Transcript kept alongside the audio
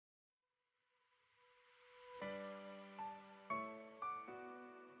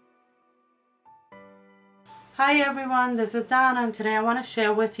Hi everyone, this is Donna and today I want to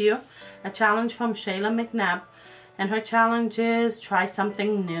share with you a challenge from Sheila Mcnabb, and her challenge is try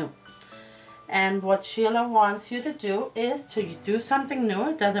something new. And what Sheila wants you to do is to do something new,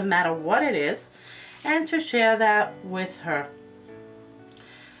 it doesn't matter what it is, and to share that with her.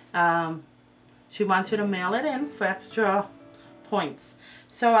 She wants you to mail it in for extra points.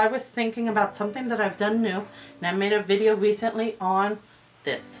 So I was thinking about something that I've done new, and I made a video recently on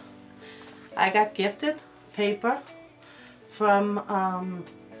this. I got gifted paper from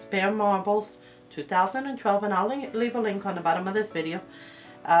Spare Marbles 2012, and I'll leave a link on the bottom of this video.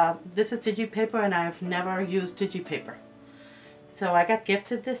 This is digipaper, and I've never used digipaper. So I got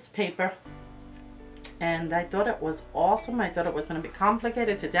gifted this paper, and I thought it was awesome. I thought it was going to be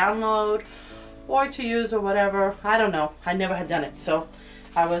complicated to download or to use or whatever. I don't know. I never had done it, so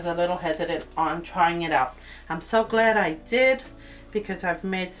I was a little hesitant on trying it out. I'm so glad I did, because I've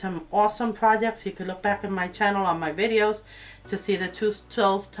made some awesome projects. You can look back in my channel on my videos to see the 2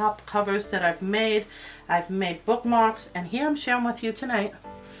 stove top covers that I've made. I've made bookmarks, and here I'm sharing with you tonight.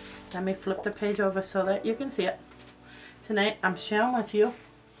 Let me flip the page over so that you can see it. Tonight I'm sharing with you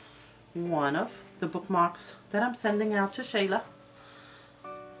one of the bookmarks that I'm sending out to Sheila.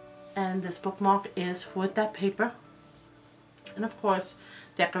 And this bookmark is with that paper, and of course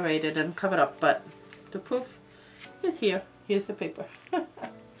decorated and covered up, but the proof is here. Here's the paper.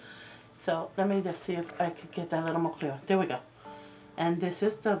 So let me just see if I could get that a little more clear. There we go. And this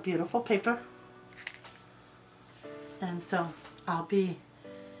is the beautiful paper. And so I'll be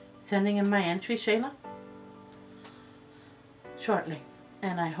sending in my entry, Sheila, shortly.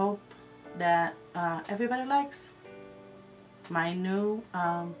 And I hope that everybody likes my new,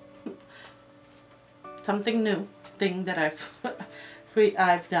 something new thing that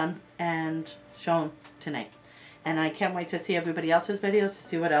I've done and shown tonight. And I can't wait to see everybody else's videos, to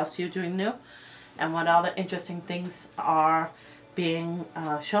see what else you're doing new and what other interesting things are being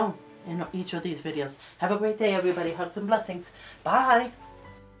shown in each of these videos. Have a great day, everybody. Hugs and blessings. Bye.